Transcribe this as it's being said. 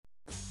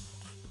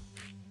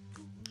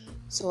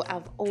So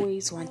I've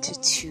always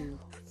wanted to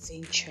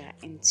venture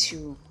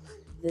into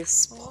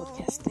this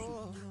podcast thing.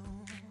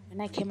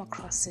 When I came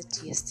across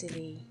it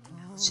yesterday,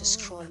 I was just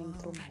scrolling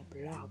through my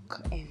blog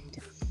and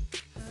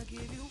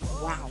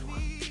wow.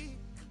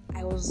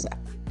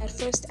 At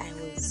first I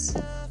was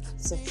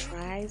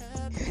surprised.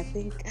 I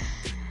think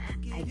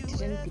I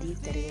didn't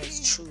believe that it was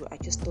true. I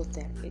just thought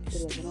that it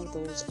was one of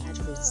those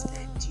adverts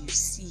that you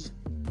see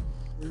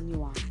when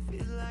you are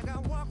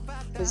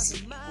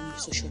busy on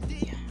social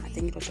media. I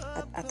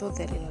thought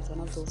that it was one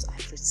of those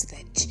adverts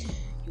that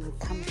you will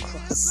come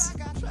across.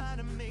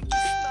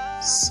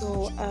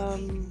 So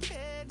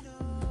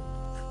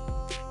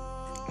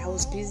I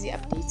was busy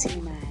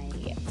updating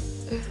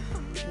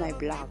my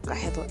blog. I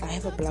have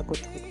a blog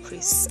with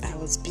Chris. I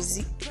was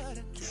busy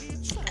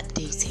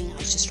updating. I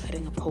was just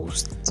writing a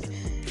post.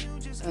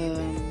 I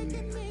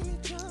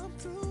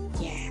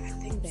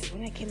think that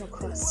when I came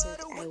across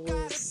it, I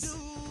was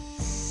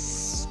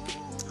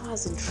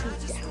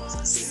intrigued. I was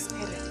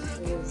excited.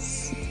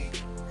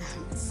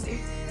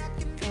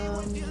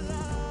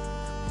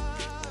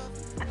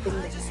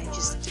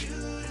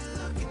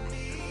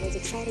 I was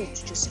excited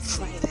to just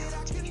try it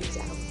out because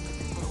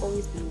I've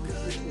always been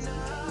wanting to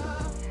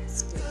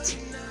podcast, but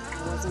I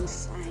wasn't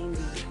finding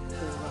the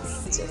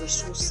right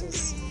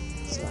resources,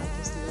 so I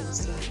just let it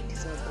slide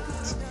for a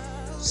bit.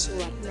 So I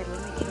think that when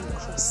I came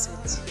across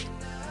it,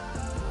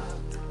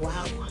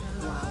 wow,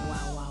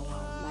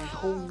 my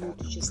whole mood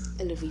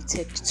just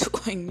elevated to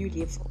a new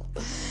level.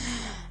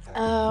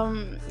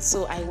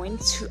 So I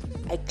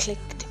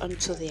clicked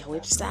onto their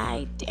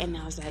website and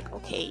I was like,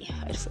 okay,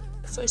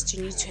 first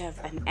you need to have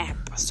an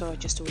app. So I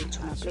just went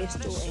to my Play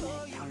Store and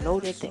I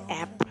downloaded the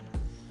app.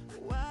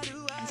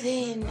 And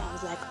then I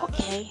was like,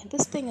 okay,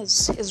 this thing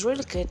is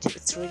really good.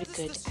 It's really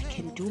good. I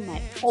can do my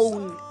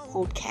own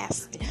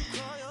podcast.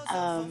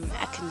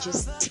 I can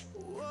just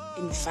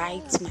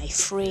invite my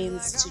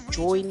friends to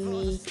join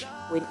me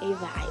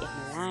whenever I am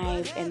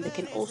live, and they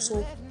can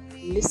also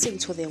listen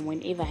to them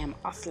whenever I am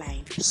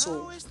offline.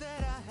 So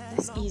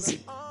that's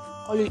easy.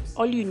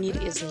 All you need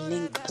is a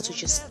link to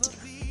just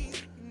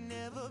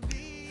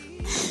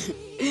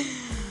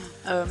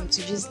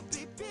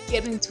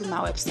get into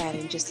my website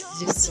and just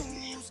listen.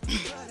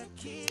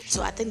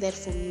 So I think that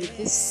for me,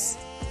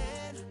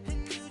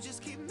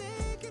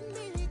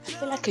 I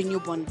feel like a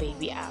newborn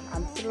baby.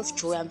 I'm full of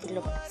joy. I'm full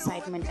of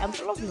excitement. I'm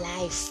full of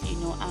life.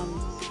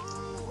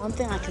 One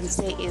thing I can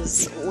say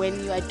is when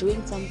you are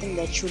doing something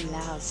that you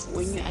love,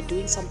 when you are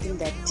doing something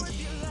that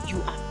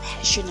you are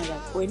passionate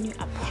about,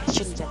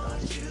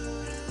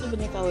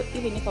 even if I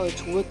were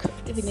to wake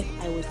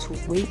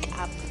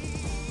up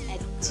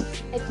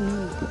at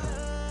noon,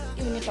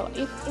 even if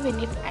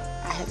I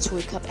had to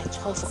wake up at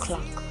 12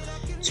 o'clock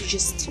to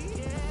just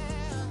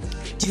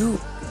do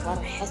what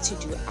I had to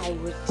do, I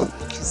would,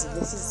 because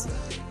this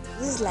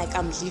is like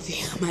I'm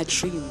living my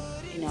dream.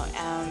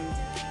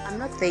 I'm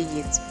not there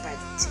yet, but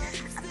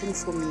I think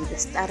for me the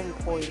starting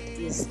point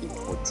is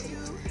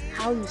important.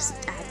 How you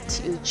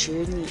start your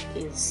journey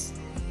is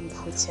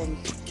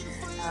important.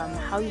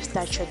 How you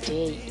start your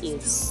day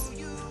is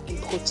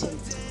important.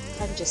 You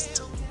can't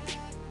just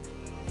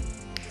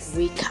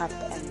wake up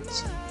and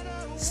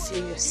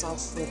fill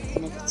yourself with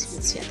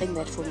negativity. I think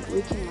that from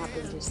waking up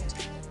and just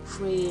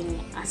praying,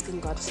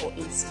 asking God for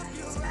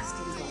insights,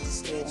 asking God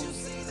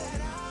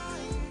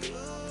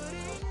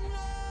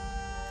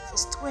for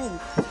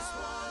strength, I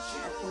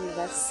think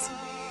that's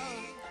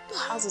the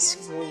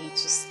hardest way to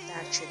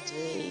start your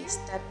day.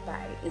 Start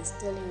by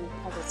instilling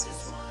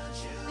positive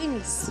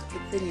things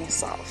within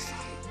yourself.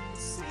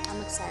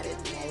 I'm excited,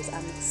 guys.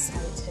 I'm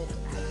excited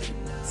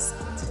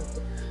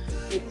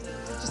with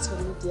digital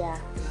media.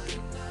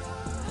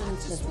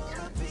 Things have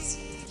become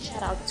easy.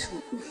 Shout out to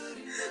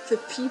the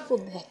people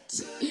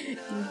that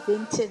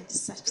invented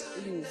such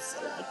things.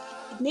 Like,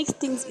 it makes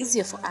things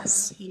easier for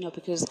us,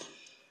 because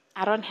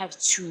I don't have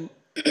to.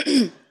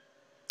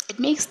 It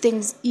makes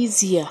things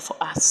easier for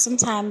us.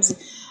 Sometimes,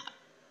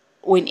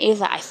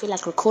 whenever I feel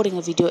like recording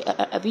a video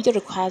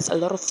requires a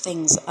lot of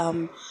things.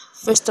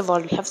 First of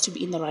all, we have to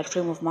be in the right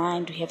frame of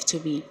mind. We have to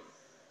be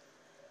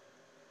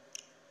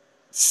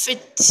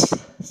fit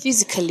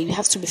physically, we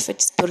have to be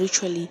fit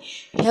spiritually,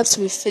 we have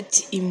to be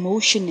fit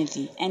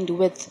emotionally. And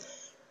with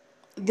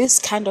this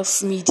kind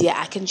of media,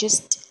 I can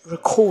just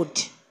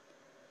record,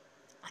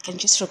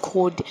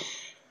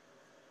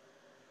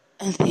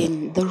 and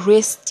then the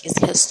rest is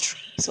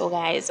history. So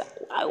guys,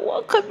 I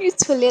welcome you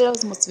to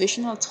Leila's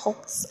Motivational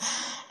Talks,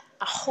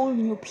 a whole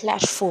new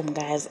platform,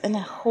 guys, in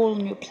a whole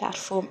new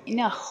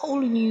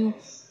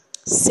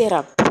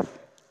setup.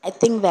 I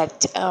think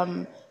that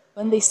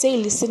when they say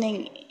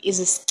listening is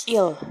a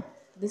skill,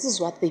 this is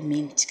what they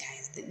meant,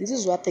 guys. This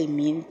is what they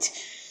meant.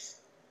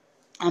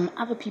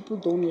 Other people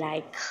don't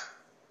like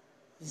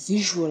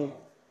visual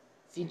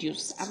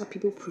videos. Other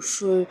people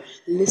prefer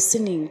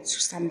listening to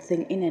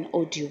something in an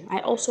audio. I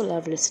also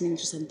love listening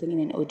to something in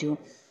an audio.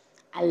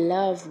 I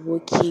love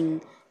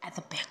working at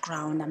the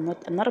background. I'm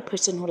not a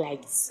person who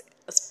likes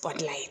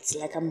spotlights.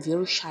 Like, I'm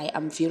very shy.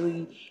 I'm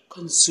very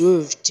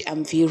conserved.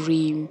 I'm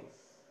very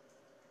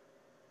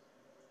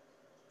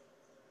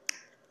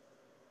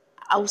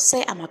I would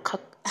say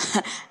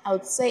I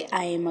would say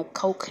I am a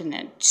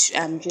coconut.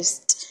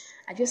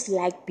 I just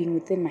like being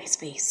within my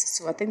space.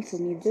 So I think for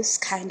me, this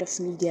kind of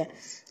media,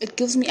 it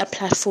gives me a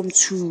platform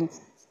to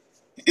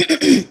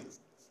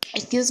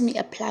it gives me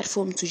a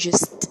platform to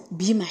just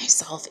be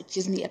myself. It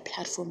gives me a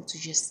platform to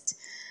just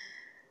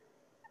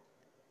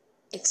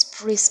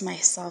express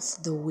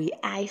myself the way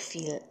I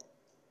feel.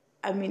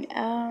 I mean,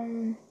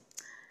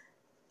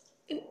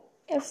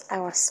 if I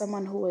was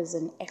someone who was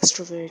an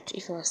extrovert,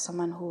 if I was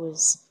someone who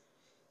was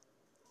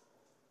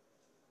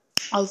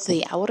out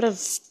there, I would have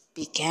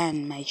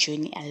began my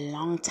journey a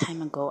long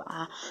time ago.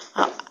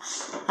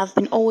 I've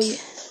been I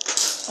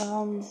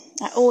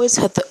always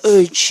had the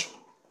urge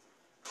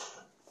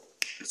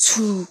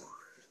to,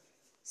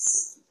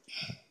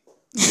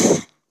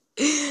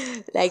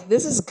 like,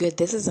 this is good,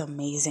 this is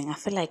amazing. I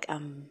feel like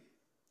I'm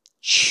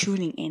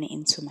tuning in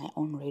into my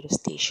own radio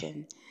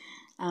station.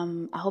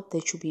 I hope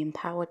that you'll be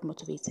empowered,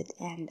 motivated,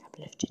 and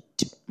uplifted.